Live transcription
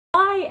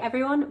Hi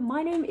everyone,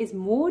 my name is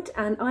Maud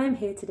and I am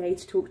here today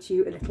to talk to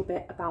you a little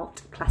bit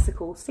about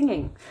classical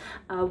singing.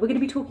 We're going to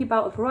be talking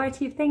about a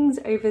variety of things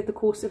over the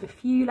course of a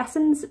few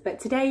lessons,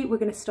 but today we're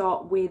going to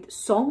start with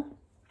song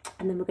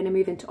and then we're going to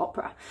move into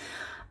opera.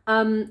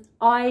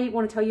 I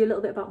want to tell you a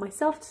little bit about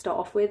myself to start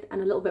off with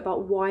and a little bit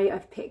about why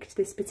I've picked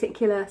this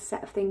particular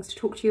set of things to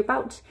talk to you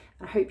about.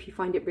 I hope you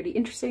find it really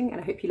interesting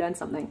and I hope you learn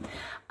something.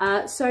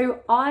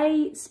 So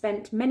I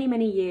spent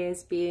many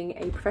years being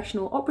a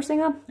professional opera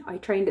singer. I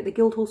trained at the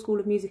Guildhall School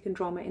of Music and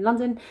Drama in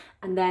London,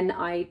 and then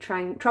I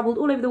travelled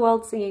all over the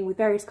world singing with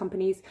various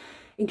companies,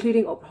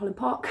 including Opera Holland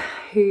Park,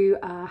 who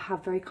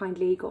have very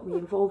kindly got me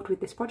involved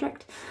with this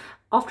project.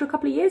 After a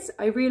couple of years,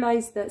 I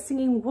realised that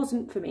singing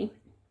wasn't for me.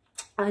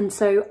 And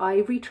so I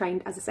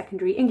retrained as a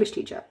secondary English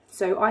teacher.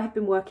 So I have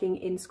been working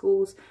in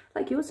schools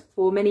like yours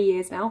for many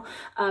years now,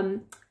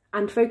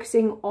 and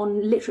focusing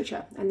on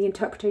literature and the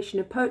interpretation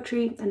of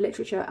poetry and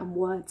literature and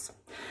words.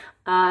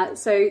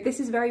 So this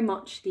is very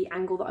much the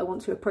angle that I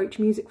want to approach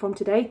music from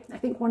today. I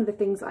think one of the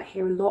things that I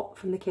hear a lot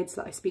from the kids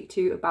that I speak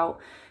to about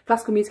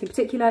classical music in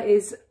particular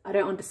is, I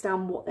don't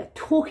understand what they're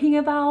talking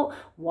about.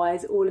 Why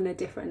is it all in a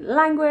different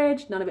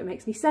language? None of it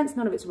makes any sense.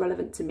 None of it's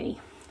relevant to me.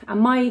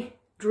 And my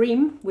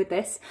dream with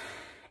this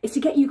is to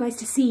get you guys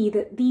to see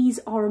that these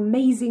are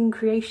amazing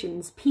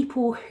creations,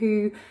 people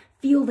who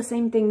feel the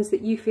same things that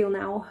you feel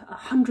now,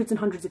 hundreds and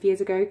hundreds of years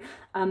ago,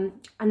 and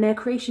they're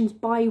creations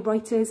by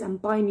writers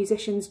and by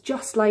musicians,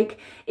 just like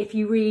if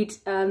you read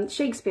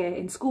Shakespeare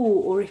in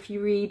school, or if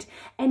you read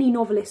any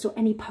novelist or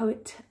any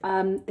poet,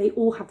 they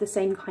all have the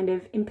same kind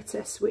of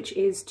impetus, which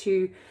is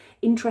to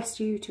interest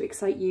you, to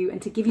excite you,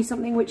 and to give you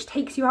something which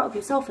takes you out of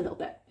yourself a little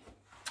bit.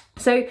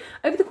 So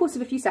over the course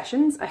of a few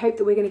sessions, I hope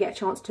that we're going to get a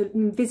chance to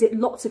visit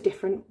lots of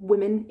different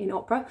women in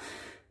opera.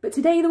 But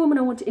today the woman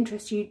I want to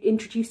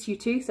introduce you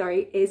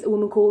to, is a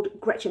woman called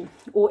Gretchen,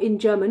 or in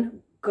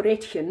German,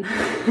 Gretchen.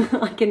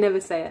 I can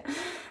never say it.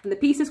 And the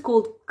piece is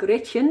called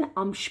Gretchen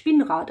am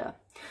Spinnrade,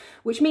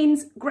 which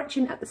means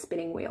Gretchen at the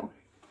spinning wheel.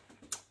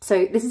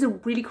 So this is a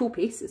really cool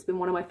piece. It's been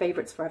one of my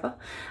favourites forever.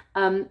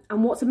 And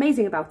what's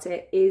amazing about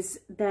it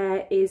is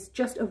there is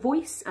just a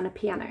voice and a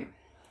piano.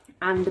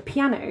 And the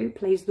piano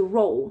plays the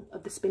role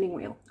of the spinning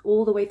wheel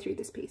all the way through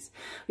this piece.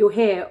 You'll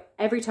hear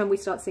every time we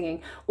start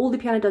singing, all the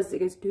piano does is it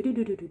goes,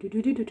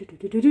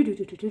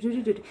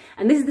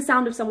 and this is the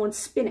sound of someone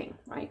spinning,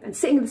 right? And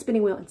sitting at the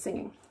spinning wheel and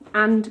singing.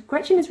 And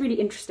Gretchen is really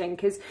interesting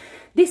because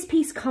this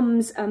piece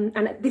comes,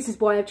 and this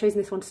is why I've chosen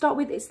this one to start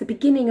with, it's the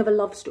beginning of a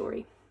love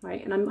story,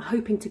 right? And I'm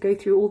hoping to go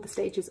through all the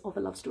stages of a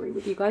love story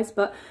with you guys,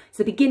 but it's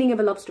the beginning of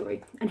a love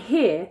story. And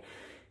here,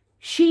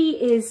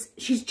 she's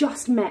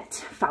just met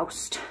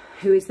Faust,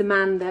 who is the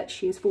man that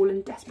she has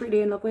fallen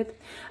desperately in love with,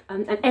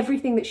 and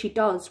everything that she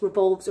does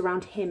revolves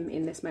around him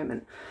in this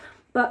moment.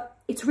 But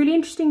it's really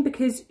interesting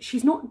because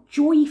she's not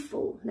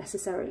joyful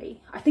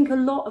necessarily. I think a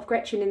lot of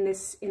Gretchen in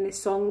this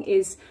song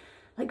is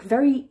like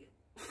very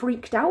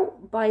freaked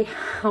out by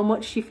how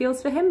much she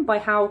feels for him, by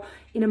how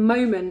in a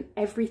moment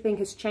everything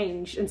has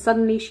changed and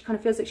suddenly she kind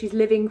of feels like she's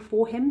living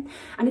for him,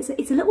 and it's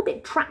a little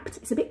bit trapped,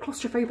 it's a bit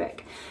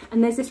claustrophobic.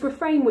 And there's this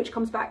refrain which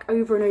comes back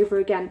over and over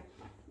again,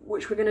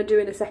 which we're going to do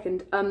in a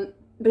second, but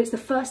it's the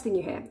first thing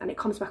you hear and it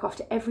comes back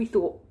after every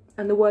thought,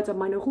 and the words are: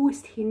 Meine Ruhe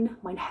ist hin,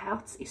 mein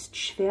Herz ist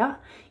schwer,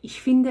 ich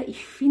finde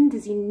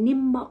sie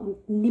nimmer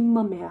und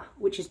nimmer mehr,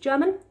 which is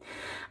German,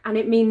 and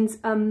it means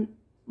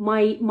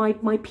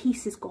my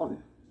peace is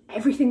gone.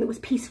 Everything that was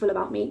peaceful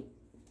about me,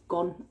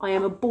 gone. I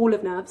am a ball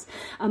of nerves.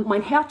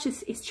 Mein Herz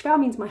ist schwer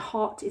means my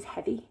heart is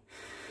heavy.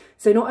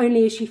 So not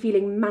only is she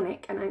feeling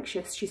manic and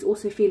anxious, she's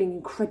also feeling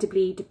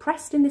incredibly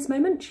depressed in this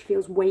moment. She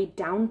feels weighed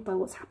down by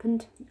what's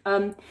happened.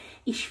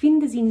 Ich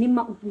finde sie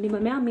nimmer und nimmer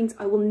mehr means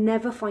I will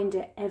never find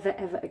it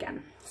ever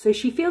again. So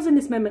she feels in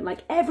this moment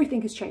like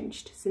everything has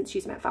changed since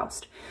she's met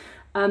Faust.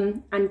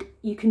 And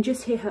you can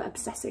just hear her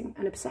obsessing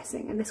and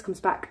obsessing, and this comes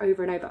back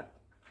over and over.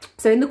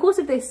 So in the course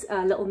of this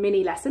little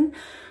mini lesson,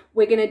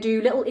 we're going to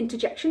do little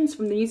interjections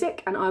from the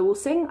music and I will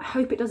sing. I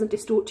hope it doesn't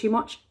distort too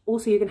much.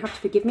 Also, you're going to have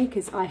to forgive me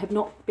because I have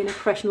not been a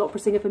professional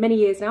opera singer for many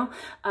years now,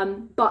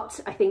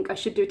 but I think I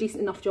should do a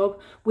decent enough job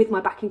with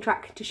my backing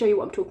track to show you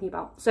what I'm talking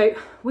about. So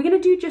we're going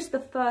to do just the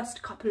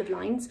first couple of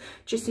lines,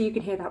 just so you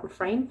can hear that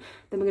refrain.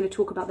 Then we're going to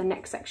talk about the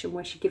next section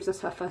where she gives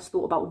us her first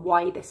thought about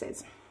why this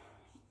is.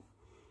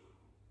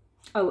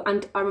 Oh,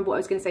 and I remember what I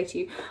was going to say to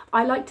you.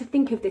 I like to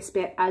think of this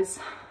bit as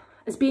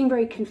being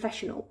very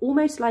confessional,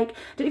 almost like, I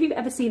don't know if you've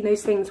ever seen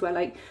those things where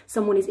like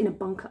someone is in a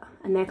bunker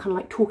and they're kind of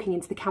like talking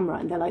into the camera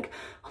and they're like,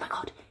 oh my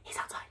God, he's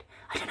outside.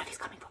 I don't know if he's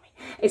coming for me.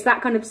 It's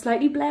that kind of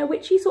slightly Blair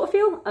Witchy sort of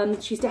feel.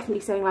 She's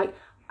definitely saying like,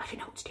 I don't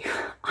know what to do.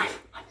 I'm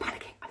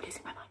panicking, I'm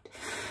losing my mind.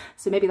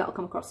 So maybe that'll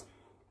come across.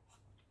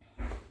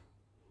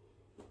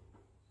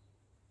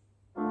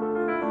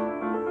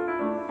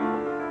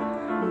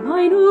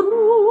 Meine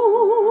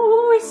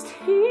Ruhe ist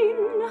hin,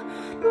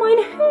 mein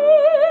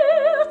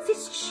Herz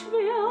ist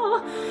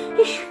schwer,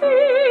 ich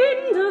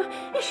finde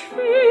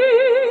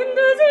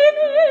sie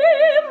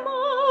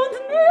nimmer und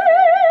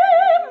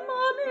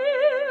nimmer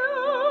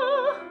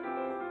mehr.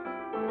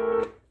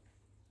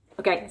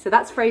 Okay, So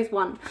that's phrase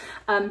 1.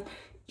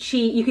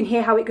 You can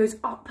hear how it goes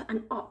up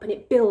and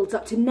it builds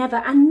up to never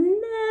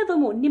and never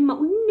more. Nimmer,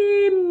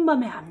 nimmer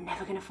mehr. I'm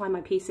never going to find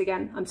my peace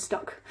again. I'm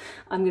stuck.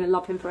 I'm going to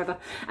love him forever.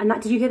 And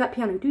that, did you hear that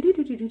piano?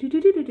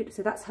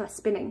 So that's her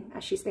spinning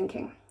as she's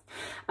thinking.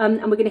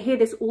 And we're going to hear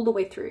this all the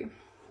way through.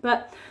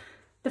 But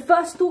the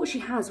first thought she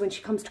has when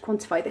she comes to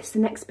quantify this, the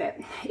next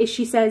bit, is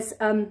she says,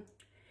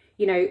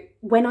 you know,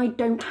 when I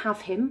don't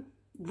have him,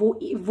 wo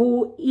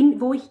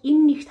ich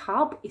ihn nicht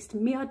hab, ist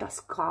mir das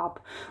Grab.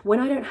 When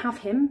I don't have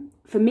him,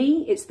 for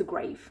me, it's the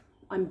grave.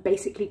 I'm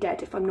basically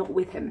dead if I'm not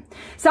with him.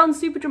 Sounds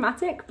super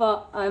dramatic,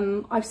 but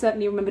I've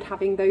certainly remembered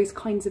having those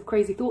kinds of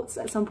crazy thoughts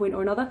at some point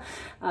or another.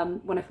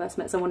 When I first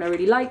met someone I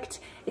really liked,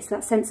 it's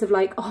that sense of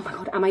like, oh my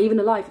God, am I even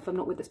alive if I'm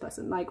not with this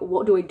person? Like,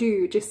 what do I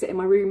do? Just sit in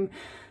my room,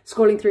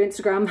 scrolling through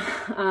Instagram.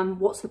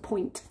 What's the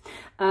point?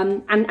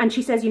 And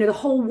she says, you know, the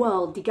whole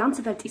world, die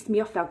ganze Welt ist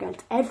mir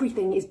vergällt.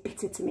 Everything is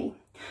bitter to me.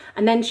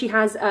 And then she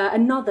has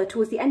another,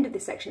 towards the end of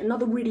this section,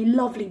 another really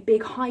lovely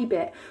big high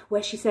bit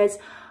where she says,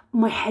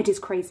 my head is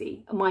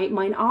crazy.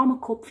 Mein armer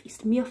Kopf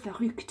ist mir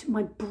verrückt.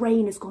 My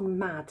brain has gone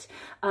mad.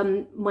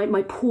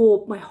 My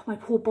poor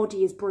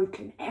body is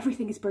broken.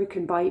 Everything is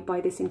broken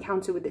by this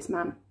encounter with this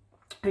man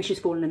who she's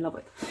fallen in love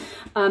with.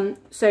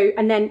 So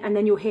and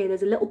then you'll hear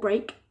there's a little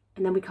break,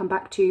 and then we come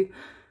back to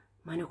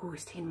meine Ruhe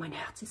ist hin, mein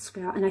Herz ist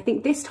schwer. And I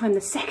think this time,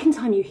 the second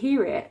time you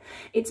hear it,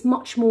 it's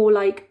much more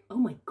like, oh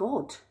my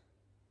God,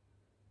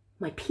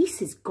 my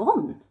peace is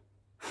gone.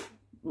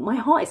 My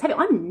heart is heavy.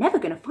 I'm never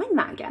going to find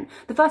that again.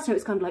 The first time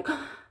it's kind of like,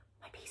 oh,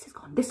 my peace is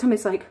gone. This time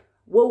it's like,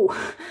 whoa,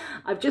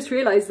 I've just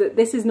realised that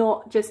this is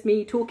not just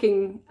me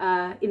talking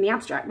in the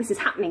abstract. This is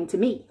happening to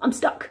me. I'm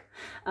stuck.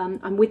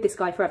 I'm with this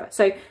guy forever.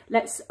 So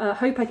let's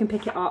hope I can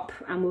pick it up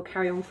and we'll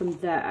carry on from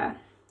there.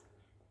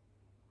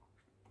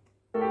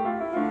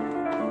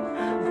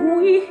 Wo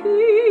ich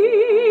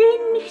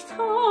ihn nicht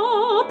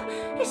hab,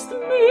 ist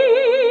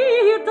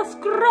mir das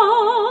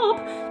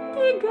Grab.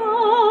 Die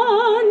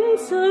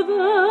ganze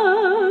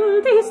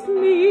Welt ist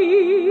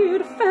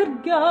mir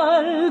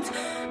vergällt.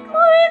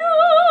 Mein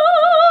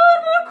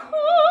armer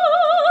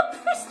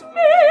Kopf ist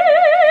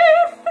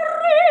mir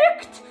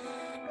verrückt.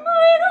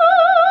 Mein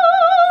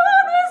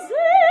armer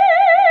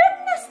Sinn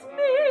ist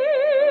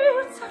mir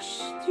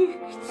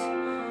zerstückt.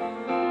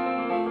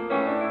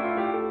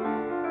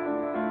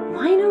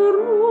 Meine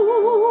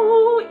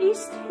Ruhe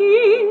ist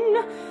hin,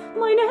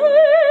 mein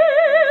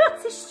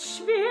Herz ist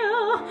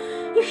schwer.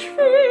 Ich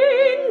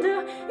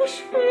finde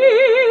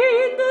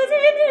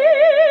sie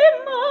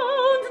nimmer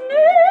und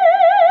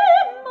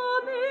nimmer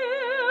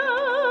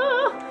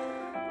mehr.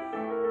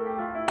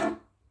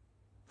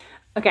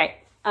 Okay,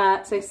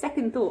 so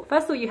second thought.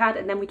 First thought you had,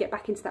 and then we get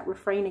back into that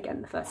refrain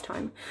again the first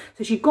time.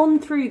 So she'd gone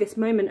through this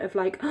moment of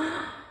like,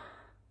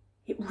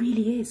 it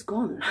really is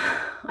gone.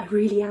 I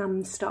really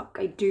am stuck.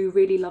 I do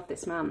really love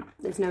this man.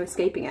 There's no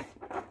escaping it.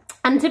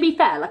 And to be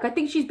fair, like, I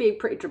think she's being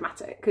pretty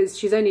dramatic because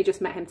she's only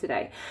just met him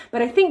today.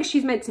 But I think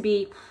she's meant to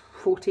be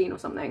 14 or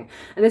something.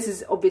 And this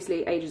is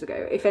obviously ages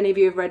ago. If any of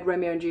you have read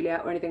Romeo and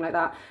Juliet or anything like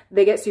that,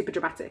 they get super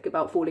dramatic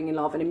about falling in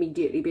love and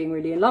immediately being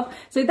really in love.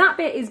 So that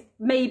bit is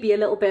maybe a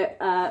little bit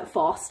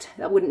fast.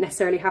 That wouldn't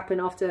necessarily happen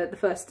after the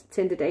first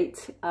Tinder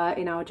date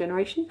in our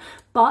generation.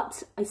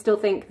 But I still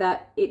think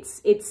that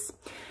it's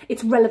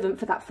relevant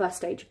for that first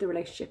stage of the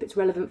relationship. It's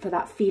relevant for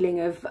that feeling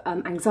of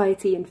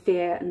anxiety and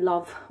fear and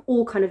love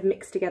all kind of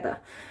mixed together.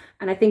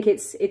 And I think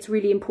it's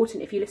really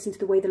important, if you listen to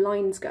the way the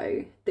lines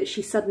go, that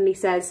she suddenly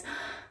says,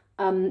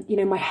 you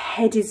know, my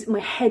head is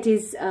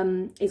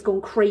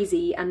gone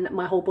crazy and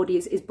my whole body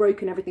is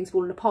broken, everything's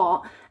fallen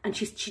apart. And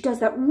she does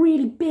that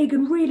really big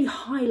and really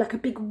high, like a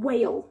big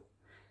whale.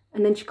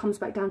 And then she comes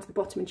back down to the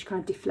bottom and she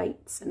kind of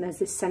deflates. And there's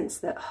this sense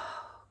that,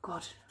 oh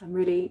God, I'm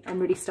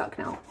really stuck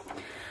now.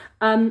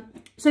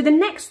 So the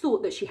next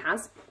thought that she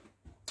has,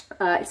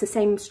 it's the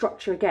same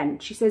structure again.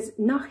 She says,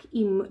 nach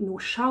ihm nur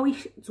schau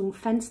ich zum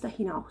Fenster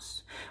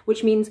hinaus,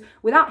 which means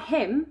without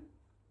him,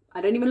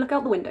 I don't even look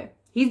out the window.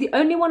 He's the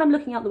only one I'm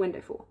looking out the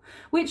window for,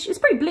 which is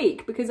pretty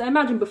bleak because I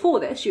imagine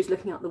before this she was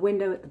looking out the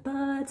window at the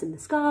birds and the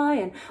sky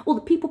and all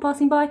the people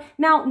passing by.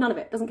 Now, none of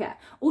it, doesn't care.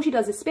 All she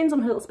does is spins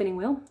on her little spinning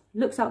wheel,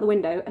 looks out the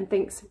window and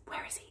thinks,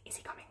 where is he? Is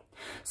he coming?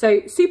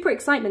 So super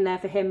excitement there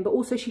for him, but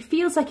also she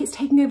feels like it's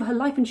taking over her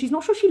life and she's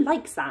not sure she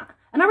likes that.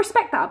 And I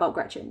respect that about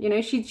Gretchen. You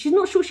know, she's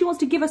not sure she wants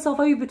to give herself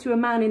over to a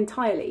man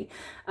entirely.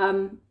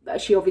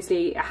 She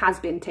obviously has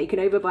been taken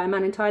over by a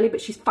man entirely,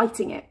 but she's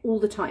fighting it all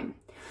the time.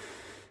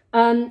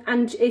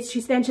 And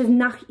she then says,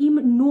 nach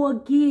ihm nur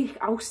gehe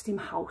ich aus dem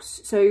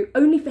Haus. So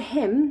only for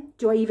him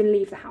do I even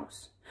leave the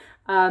house.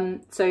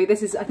 So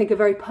this is, I think, a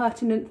very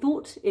pertinent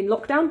thought in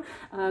lockdown.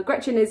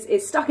 Gretchen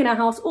is stuck in her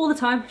house all the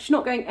time. She's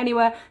not going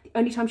anywhere. The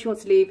only time she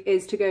wants to leave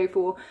is to go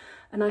for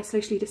a nice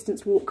socially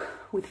distanced walk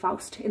with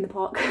Faust in the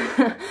park.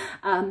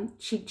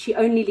 She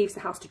only leaves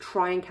the house to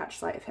try and catch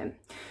sight of him.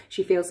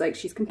 She feels like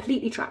she's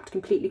completely trapped,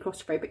 completely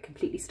claustrophobic,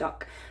 completely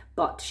stuck,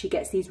 but she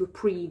gets these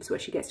reprieves where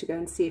she gets to go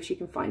and see if she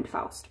can find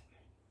Faust.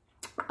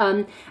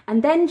 And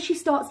then she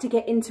starts to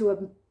get into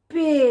a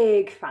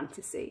big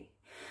fantasy.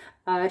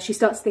 she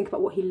starts to think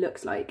about what he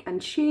looks like,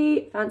 and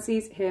she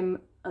fancies him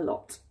a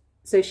lot.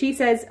 So she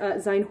says,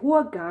 sein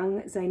hoher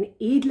Gang, seine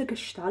edle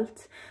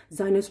Gestalt,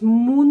 seines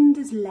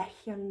Mundes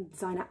Lächeln,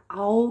 seine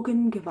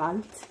Augen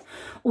Gewalt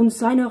und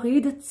seine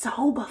Rede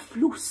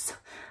Zauberfluss.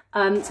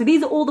 So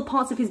these are all the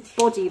parts of his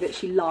body that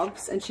she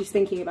loves and she's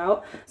thinking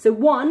about. So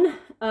one,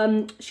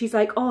 she's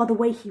like, oh, the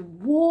way he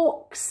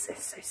walks is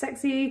so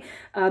sexy.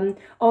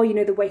 Oh, you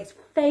know, the way his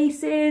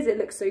face is, it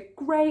looks so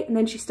great. And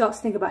then she starts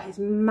to think about his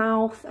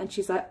mouth and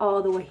she's like,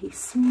 oh, the way he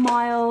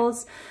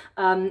smiles.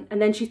 And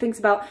then she thinks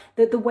about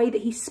the way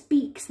that he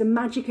speaks, the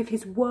magic of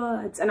his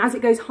words. And as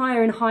it goes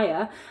higher and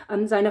higher,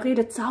 seine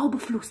Rede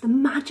Zauberfluss, the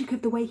magic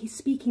of the way he's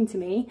speaking to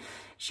me.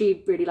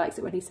 She really likes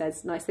it when he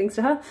says nice things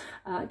to her,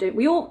 don't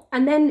we all?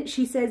 And then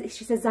she says,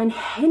 sein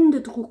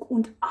Händedruck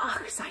und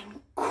ach,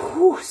 sein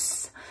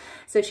Kuss.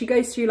 So she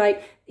goes through,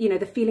 like, you know,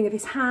 the feeling of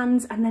his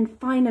hands, and then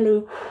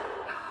finally,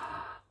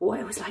 what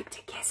it was like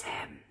to kiss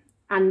him.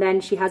 And then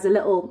she has a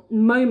little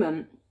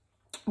moment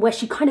where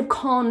she kind of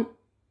can't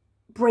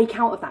break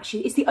out of that.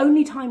 It's the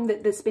only time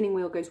that the spinning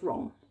wheel goes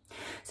wrong.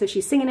 So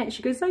she's singing it and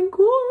she goes, sein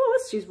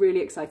Kuss. She's really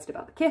excited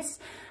about the kiss.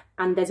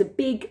 And there's a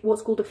big,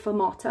 what's called a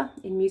fermata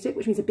in music,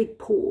 which means a big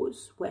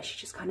pause where she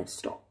just kind of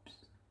stops.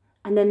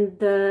 And then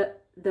the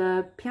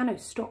piano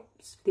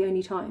stops for the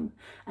only time.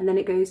 And then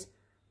it goes,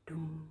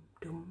 dum,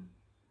 dum,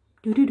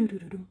 do do do do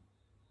do dum,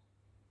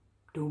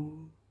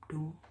 dum,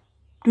 dum,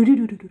 do do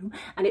do do do dum.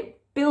 And it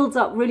builds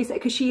up really,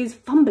 because she is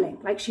fumbling,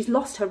 like she's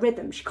lost her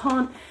rhythm. She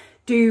can't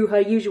do her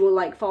usual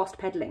like fast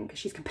pedaling because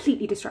she's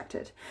completely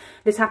distracted.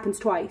 This happens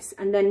twice,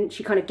 and then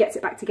she kind of gets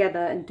it back together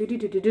and do do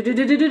do do do do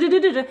do do do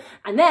do do,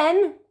 and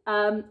then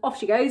off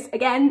she goes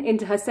again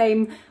into her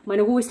same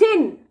meine Ruhe ist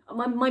hin.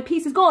 My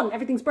piece is gone,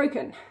 everything's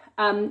broken.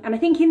 And I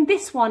think in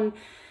this one,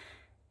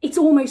 it's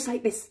almost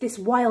like this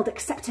wild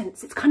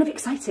acceptance. It's kind of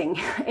exciting.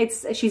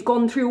 She's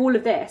gone through all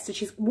of this, and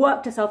she's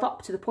worked herself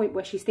up to the point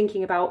where she's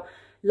thinking about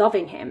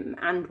loving him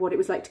and what it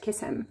was like to kiss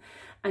him,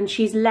 and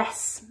she's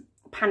less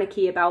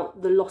panicky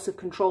about the loss of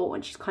control,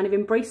 and she's kind of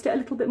embraced it a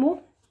little bit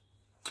more.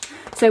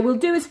 So we'll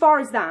do as far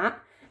as that,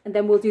 and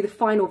then we'll do the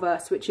final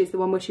verse, which is the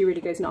one where she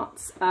really goes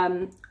nuts.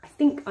 I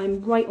think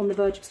I'm right on the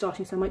verge of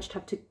starting, so I might just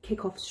have to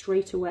kick off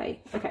straight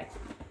away. Okay.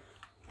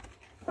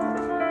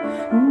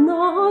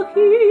 Nach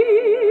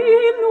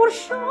ihm nur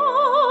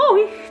schau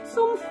ich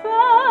zum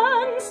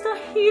Fenster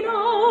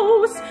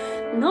hinaus,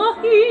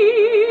 nach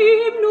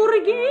ihm nur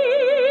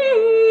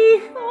geh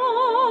ich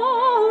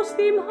aus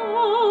dem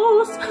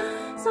Haus,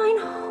 sein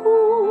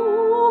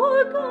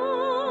hoher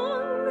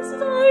Gang,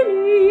 seine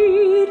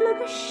edle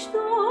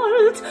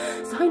Gestalt,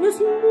 seines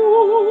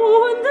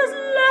Mundes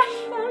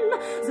Lächeln,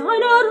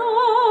 seiner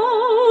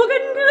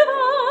Augen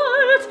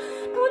Gewalt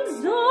und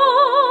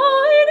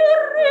seine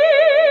Rede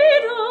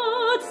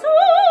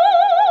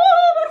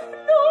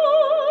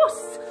Zauberfluss,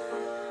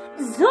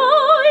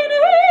 seine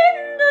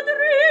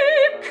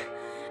Händedruck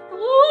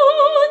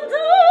und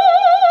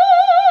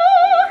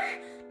ach,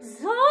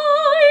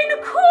 sein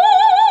Kuss.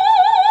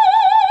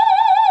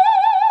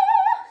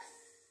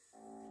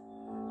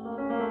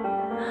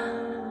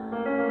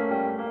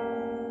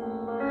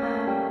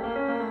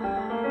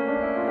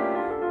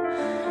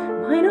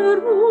 Meine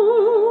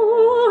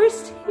Ruhe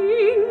ist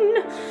hin,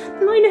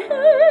 mein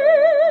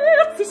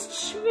Herz ist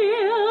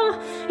schwer,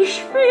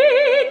 ich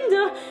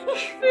finde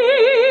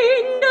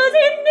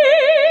sie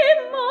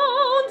nimmer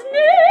und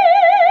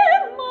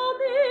nimmer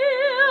mehr.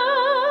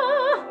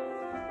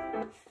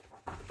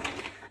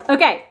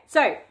 Okay,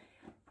 so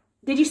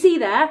did you see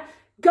there?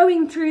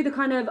 Going through the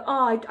kind of,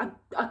 oh,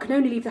 I can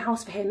only leave the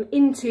house for him,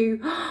 into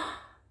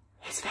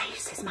his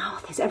face, his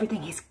mouth, his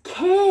everything, his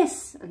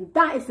kiss. And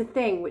that is the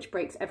thing which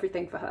breaks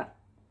everything for her.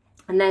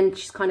 And then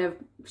she's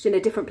in a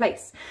different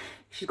place.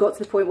 She's got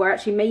to the point where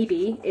actually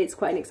maybe it's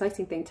quite an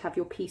exciting thing to have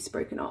your piece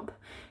broken up.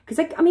 Because,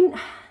 like, I mean,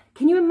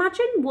 can you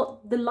imagine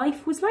what the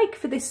life was like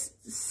for this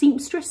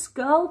seamstress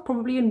girl,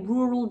 probably in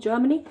rural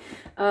Germany?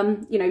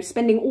 You know,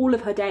 spending all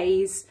of her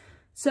days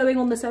sewing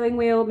on the sewing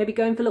wheel, maybe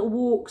going for little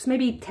walks,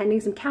 maybe tending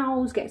some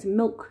cows, getting some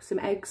milk, some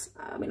eggs.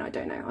 I mean, I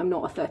don't know. I'm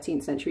not a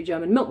 13th century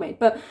German milkmaid,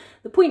 but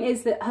the point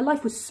is that her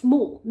life was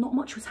small. Not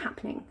much was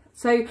happening.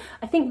 So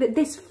I think that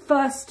this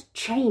first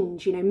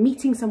change, you know,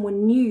 meeting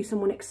someone new,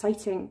 someone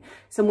exciting,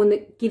 someone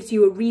that gives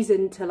you a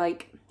reason to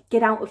like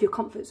get out of your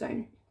comfort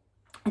zone,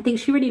 I think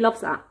she really loves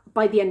that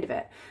by the end of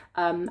it.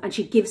 And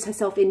she gives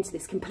herself into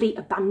this complete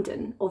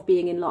abandon of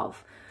being in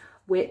love,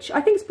 which I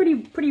think is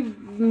pretty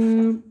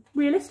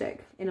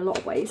realistic in a lot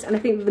of ways. And I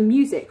think the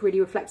music really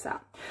reflects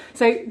that.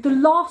 So the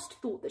last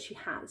thought that she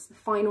has, the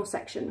final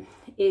section,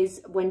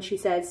 is when she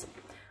says,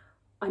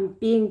 I'm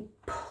being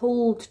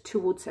pulled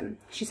towards him.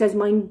 She says,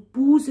 mein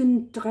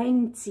Busen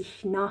drängt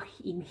sich nach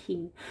ihm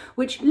hin,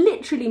 which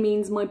literally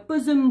means my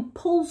bosom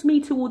pulls me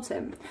towards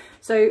him.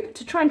 So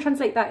to try and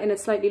translate that in a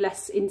slightly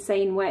less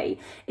insane way,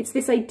 it's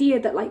this idea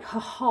that like her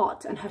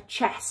heart and her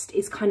chest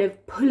is kind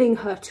of pulling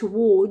her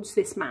towards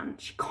this man.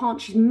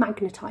 She's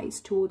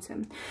magnetized towards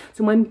him.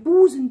 So mein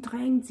Busen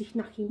drängt sich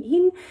nach ihm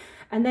hin.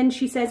 And then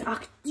she says,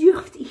 ach,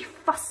 dürft ich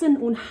fassen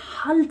und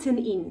halten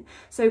ihn.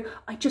 So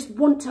I just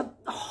want to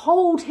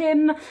hold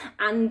him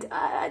and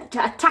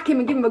to attack him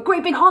and give him a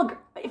great big hug.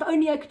 If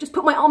only I could just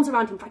put my arms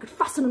around him, if I could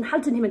fassen und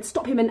halten him and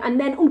stop him and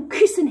then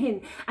küssen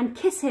him and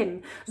kiss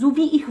him. So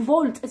wie ich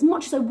wollt, as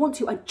much as I want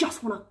to, I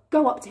just want to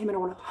go up to him and I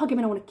want to hug him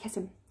and I want to kiss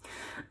him.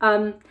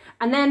 And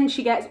then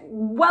she gets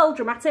well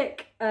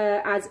dramatic,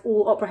 as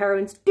all opera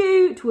heroines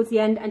do towards the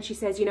end, and she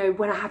says, you know,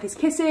 when I have his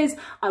kisses,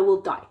 I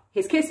will die.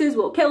 His kisses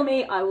will kill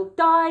me, I will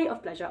die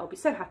of pleasure, I'll be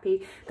so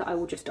happy that I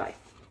will just die.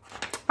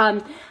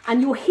 And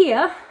you'll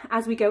hear,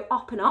 as we go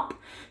up and up,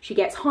 she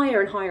gets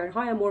higher and higher and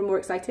higher, more and more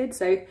excited,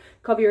 so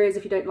cover your ears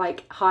if you don't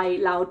like high,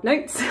 loud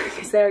notes,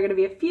 because there are going to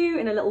be a few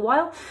in a little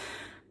while.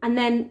 And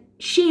then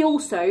she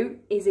also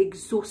is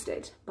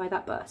exhausted by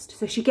that burst.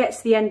 So she gets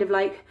to the end of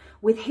like,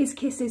 with his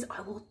kisses,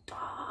 I will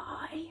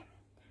die.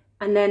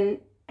 And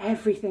then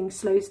everything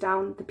slows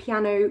down. The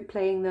piano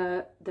playing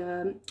the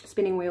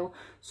spinning wheel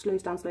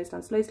slows down, slows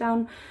down, slows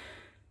down.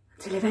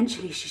 Until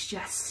eventually she's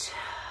just,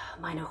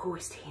 meine Ruhe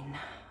ist hin,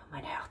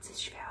 mein Herz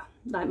ist schwer.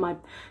 Like my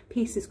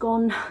peace is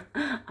gone,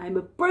 I'm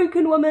a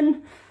broken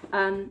woman.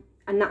 And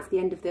that's the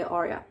end of the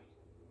aria.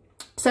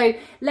 So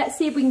let's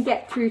see if we can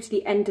get through to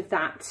the end of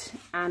that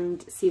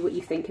and see what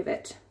you think of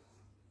it.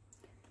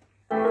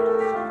 Mein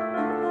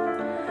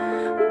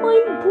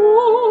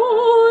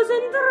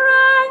Busen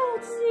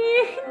drängt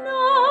sich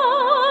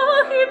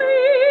nach ihm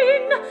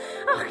hin,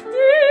 ach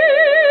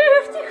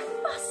dürft ich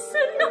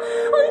fassen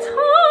und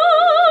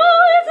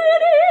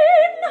halten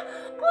ihn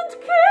und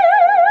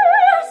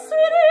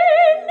küssen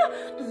ihn,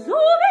 so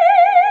wie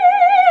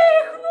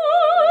ich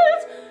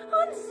wollt,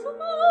 an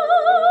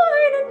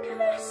seinen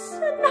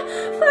Küssen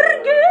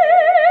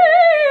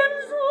vergehen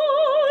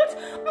sollt,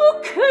 o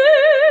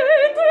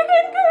könnt ich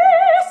ihn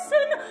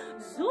küssen,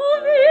 so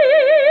wie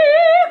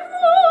ich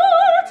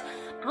wollt,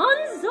 an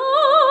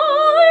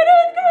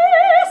seinen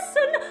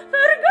Küssen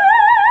vergehen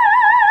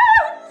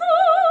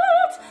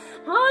sollt,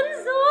 an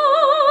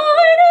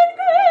seinen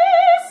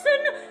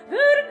Küssen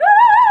vergehen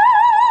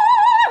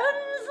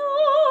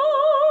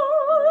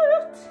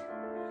sollt.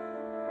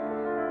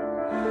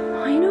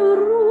 Meine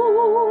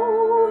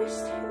Ruhe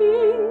ist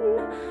hin,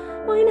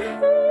 mein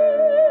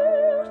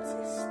Herz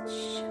ist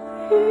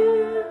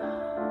schwer.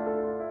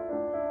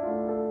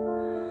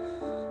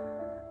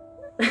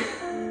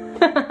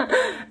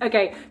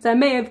 Okay, so I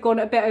may have gone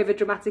a bit over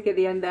dramatic at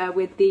the end there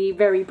with the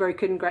very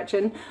broken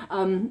Gretchen.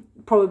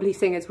 Probably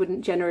singers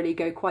wouldn't generally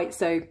go quite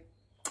so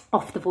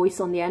off the voice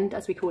on the end,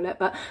 as we call it,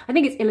 but I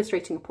think it's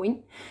illustrating a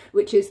point,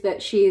 which is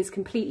that she is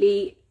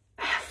completely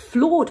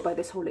floored by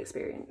this whole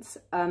experience.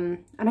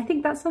 And I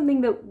think that's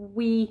something that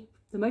we,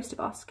 the most of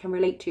us, can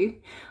relate to.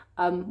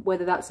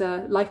 Whether that's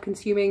a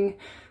life-consuming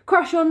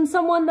crush on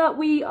someone that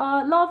we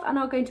love and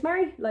are going to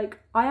marry, like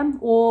I am,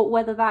 or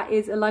whether that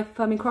is a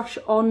life-affirming crush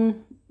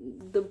on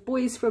the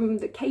boys from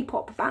the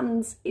K-pop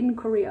bands in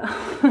Korea,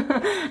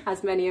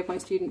 as many of my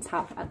students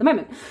have at the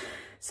moment.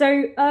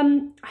 So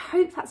I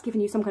hope that's given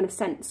you some kind of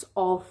sense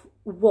of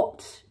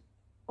what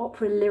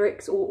opera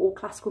lyrics or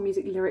classical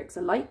music lyrics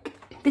are like.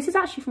 This is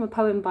actually from a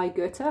poem by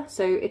Goethe,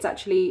 so it's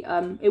actually,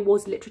 it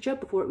was literature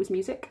before it was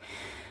music.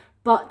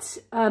 But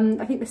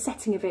I think the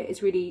setting of it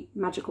is really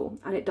magical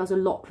and it does a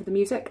lot for the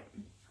music.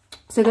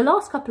 So the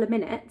last couple of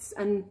minutes,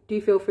 and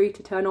do feel free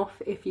to turn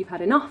off if you've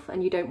had enough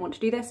and you don't want to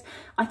do this,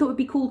 I thought it would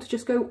be cool to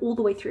just go all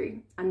the way through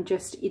and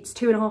just, it's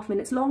 2.5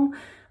 minutes long,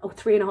 or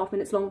 3.5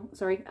 minutes long,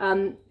 sorry.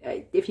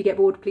 If you get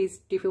bored, please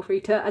do feel free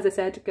to, as I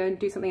said, go and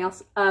do something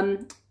else.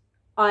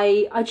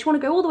 I just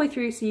want to go all the way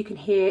through so you can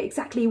hear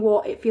exactly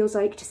what it feels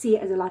like to see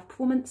it as a live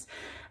performance.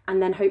 And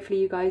then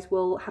hopefully you guys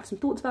will have some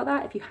thoughts about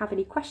that. If you have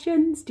any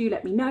questions, do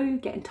let me know,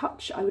 get in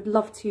touch. I would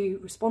love to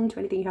respond to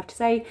anything you have to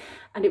say.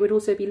 And it would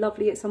also be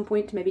lovely at some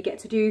point to maybe get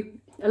to do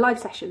a live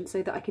session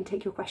so that I can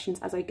take your questions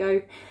as I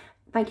go.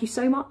 Thank you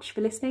so much for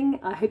listening.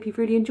 I hope you've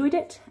really enjoyed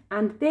it.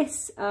 And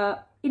this,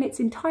 in its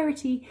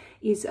entirety,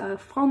 is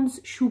Franz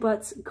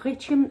Schubert's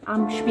Gretchen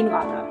am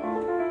Spinnrad.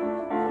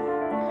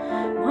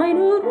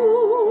 Meine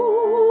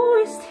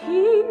Ruhe ist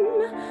hin,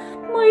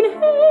 mein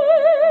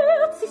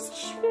Herz ist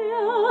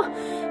schwer,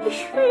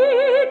 ich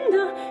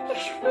finde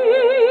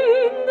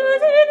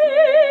sie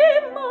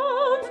nimmer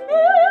und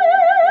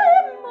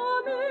nimmer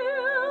mehr.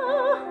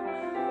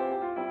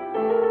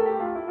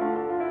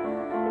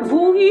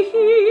 Wo ich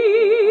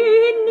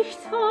ihn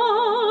nicht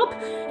hab,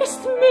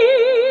 ist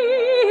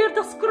mir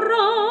das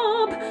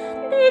Grab,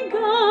 die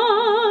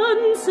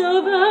ganze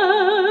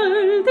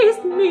Welt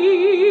ist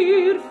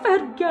mir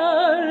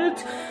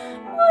vergällt.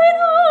 Mein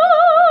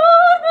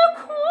armer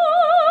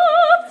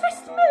Kopf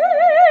ist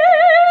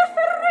mir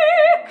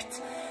verrückt,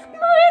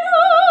 mein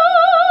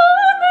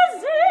armer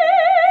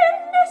Sinn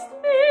ist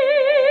mir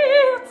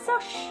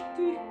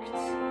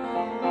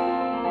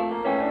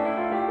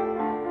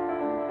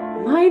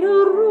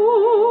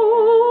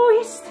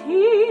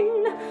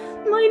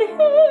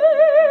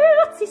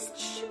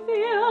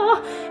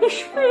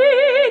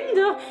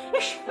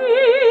ich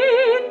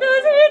finde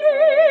sie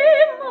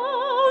nimmer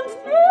und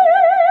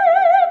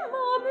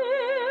nimmer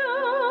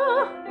mehr.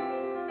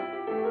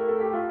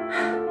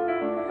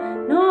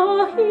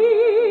 Nach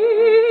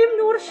ihm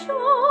nur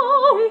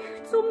schau ich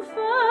zum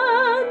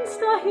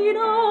Fenster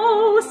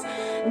hinaus,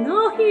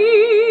 nach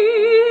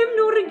ihm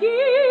nur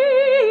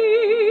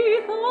geh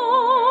ich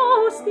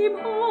aus dem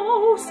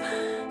Haus.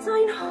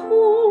 Sein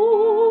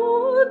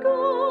hoher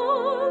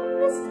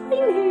Gang,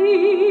 seine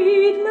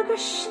edle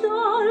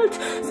Gestalt,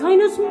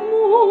 seines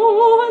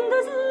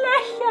Mondes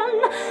Lächeln,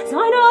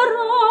 seiner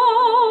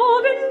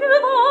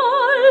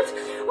Raubengewalt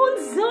und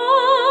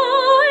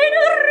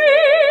seine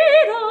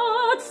Rede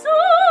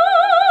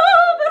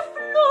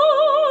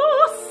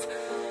Zauberfluss,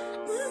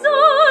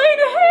 sein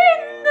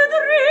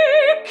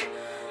Händedruck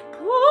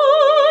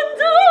und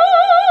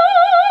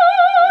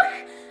auch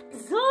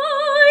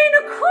sein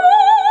Kuss.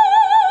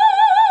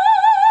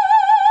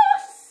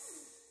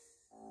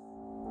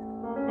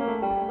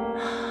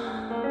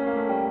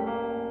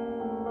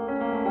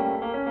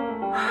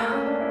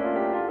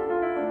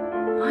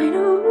 Meine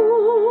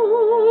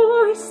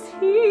Ruhe ist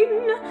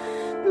hin,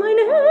 mein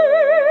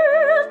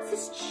Herz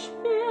ist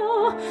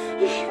schwer,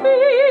 ich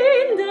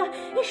finde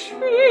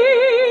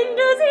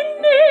sie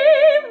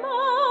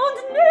nimmer und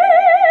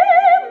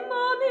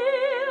nimmer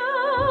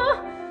mehr.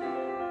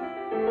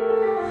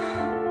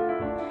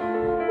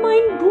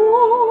 Mein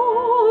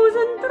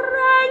Busen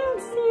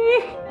drängt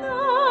sich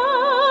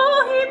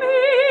nach ihm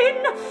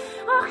hin,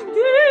 ach,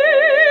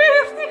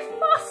 dürft ich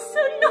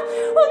fassen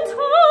und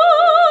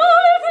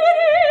halt ihn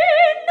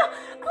in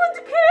und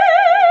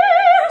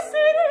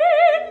küssen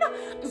ihn,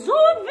 so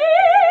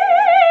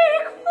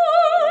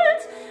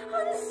wegfolgt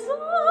an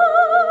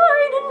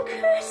seinen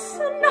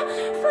Küssen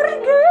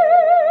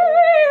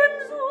vergehen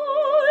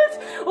sollt.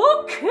 O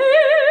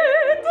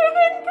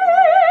Königin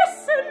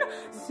küssen,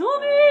 so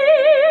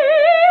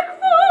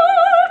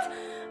wegfolgt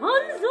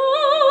an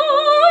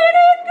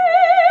seinen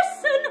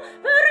Küssen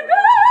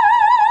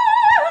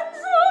vergehen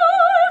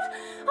sollt,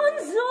 an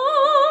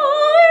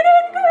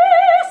seinen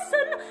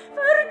Küssen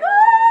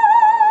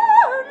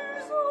vergehen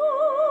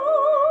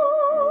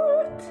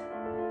sollt.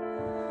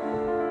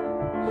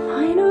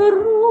 Meine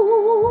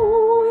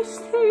Ruhe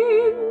ist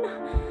hin,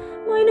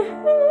 mein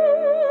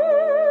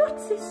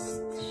Herz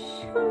ist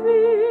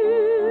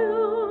schwer.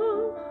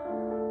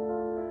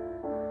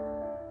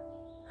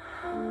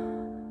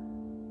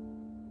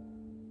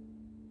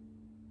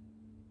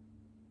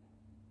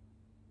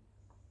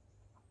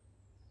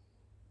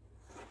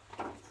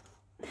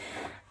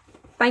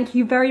 Thank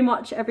you very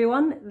much,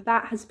 everyone.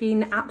 That has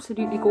been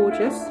absolutely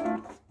gorgeous.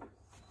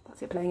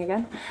 That's it playing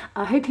again.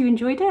 I hope you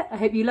enjoyed it. I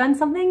hope you learned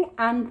something.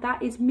 And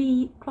that is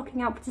me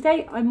clocking out for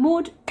today. I'm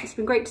Maud. It's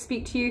been great to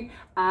speak to you.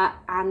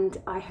 And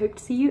I hope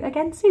to see you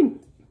again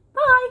soon.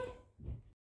 Bye.